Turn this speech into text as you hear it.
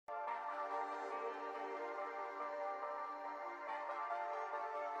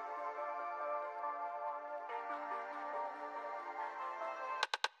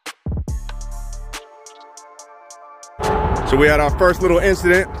So we had our first little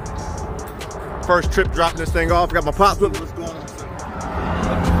incident. First trip dropping this thing off. Got my pops with me. What's going on, sir?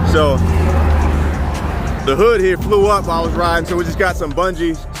 So the hood here flew up while I was riding, so we just got some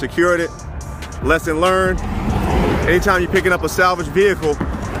bungees, secured it. Lesson learned. Anytime you're picking up a salvage vehicle,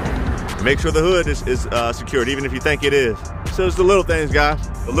 make sure the hood is secured, even if you think it is. So it's the little things, guys.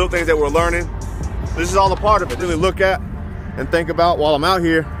 The little things that we're learning. This is all a part of it. Really look at and think about while I'm out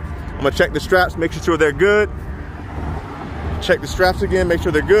here. I'm gonna check the straps, make sure they're good. Check the straps again, make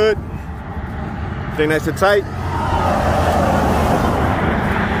sure they're good. Stay nice and tight.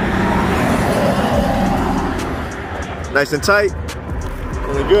 Nice and tight.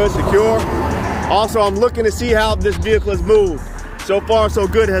 Really good, secure. Also, I'm looking to see how this vehicle has moved. So far, so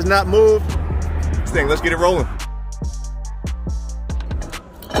good, it has not moved. This thing, let's get it rolling.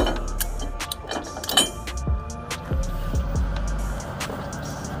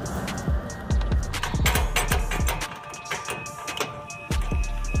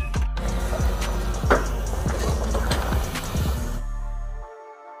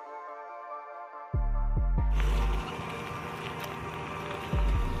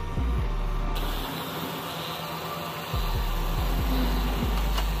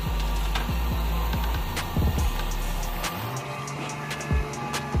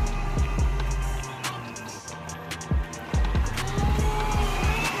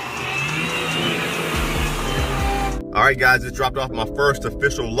 All right, guys, just dropped off my first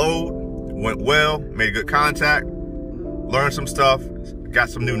official load. Went well, made a good contact, learned some stuff, got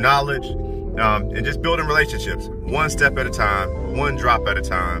some new knowledge, and just building relationships. One step at a time, one drop at a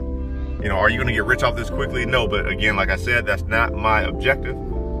time. You know, are you gonna get rich off this quickly? No, but again, like I said, that's not my objective,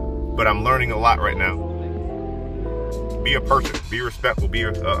 but I'm learning a lot right now. Be a person, be respectful, be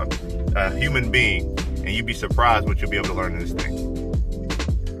a human being, and you'd be surprised what you'll be able to learn in this thing.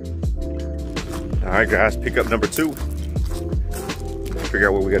 All right, guys, pickup number 2. Figure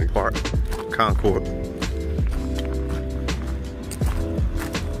out where we got to park. Concord.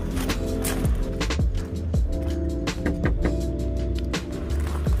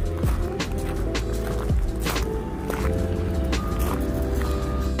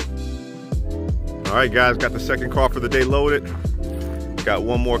 All right, guys, got the second car for the day loaded. Got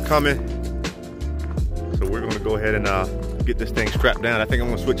one more coming. So we're gonna go ahead and get this thing strapped down. I think I'm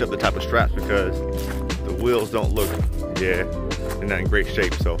gonna switch up the type of straps because the wheels don't look, they're not in great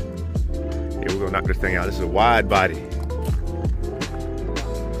shape. So yeah, we're gonna knock this thing out. This is a wide body.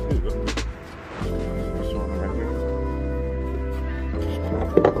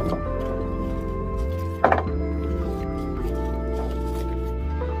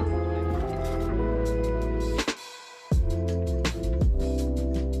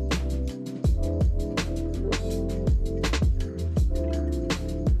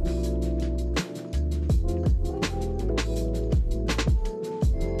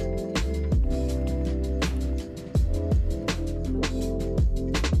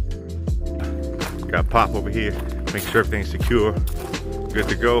 Got Pop over here, make sure everything's secure, good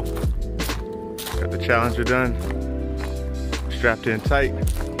to go. Got the Challenger done, strapped in tight,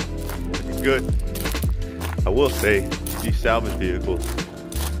 looking good. I will say, these salvage vehicles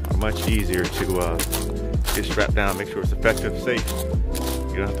are much easier to get strapped down, make sure it's effective, safe.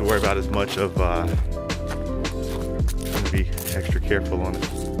 You don't have to worry about as much of having to be extra careful on it,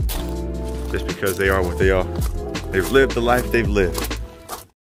 just because they are what they are. They've lived the life they've lived.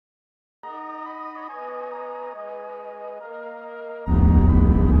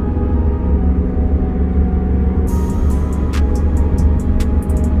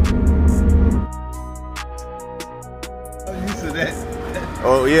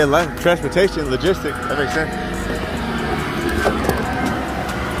 Oh yeah, transportation, logistics, that makes sense.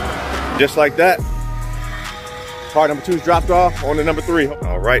 Just like that, car number 2's dropped off, on to number 3.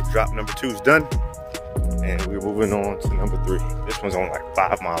 All right, drop number 2's done. And we're moving on to number 3. This one's only like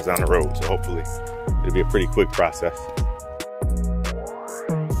 5 miles down the road, so hopefully it'll be a pretty quick process.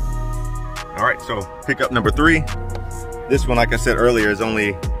 All right, so pickup number 3. This one, like I said earlier, is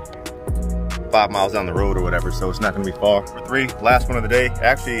only 5 miles down the road or whatever, so it's not gonna be far. For 3, last one of the day.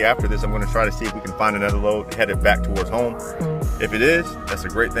 Actually, after this, I'm gonna try to see if we can find another load headed back towards home. If it is, that's a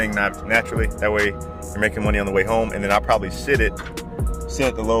great thing naturally. That way, you're making money on the way home, and then I'll probably sit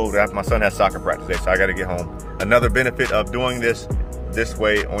the load after my son has soccer practice today, so I gotta get home. Another benefit of doing this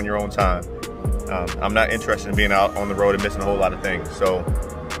way on your own time. I'm not interested in being out on the road and missing a whole lot of things, so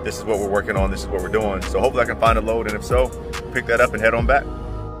this is what we're working on, this is what we're doing. So hopefully I can find a load, and if so, pick that up and head on back.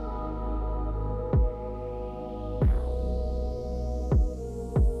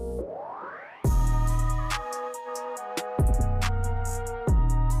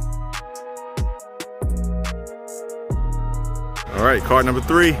 Okay, card number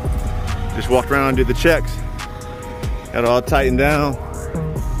 3. Just walked around and did the checks. Got it all tightened down.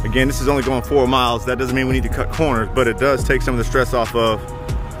 Again, this is only going 4 miles. That doesn't mean we need to cut corners, but it does take some of the stress off of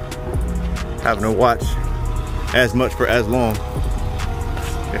having to watch as much for as long.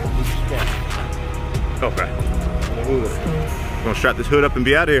 Okay. Gonna strap this hood up and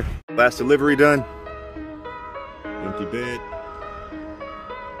be out of here. Last delivery done. Empty bed.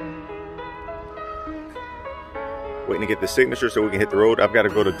 Waiting to get the signature so we can hit the road. I've got to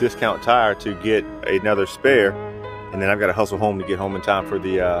go to Discount Tire to get another spare, and then I've got to hustle home to get home in time for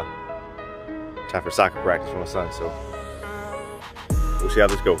the soccer practice for my son. So we'll see how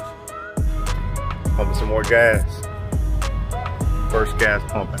this goes. Pumping some more gas. First gas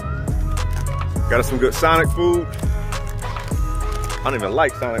pumping. Got us some good Sonic food. I don't even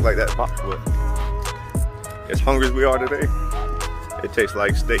like Sonic like that box, but as hungry as we are today, it tastes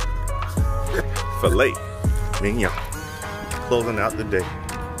like steak. Filet mignon. Closing out the day.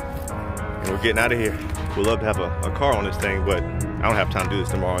 And we're getting out of here. We'd love to have a car on this thing, but I don't have time to do this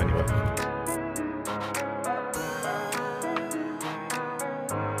tomorrow anyway.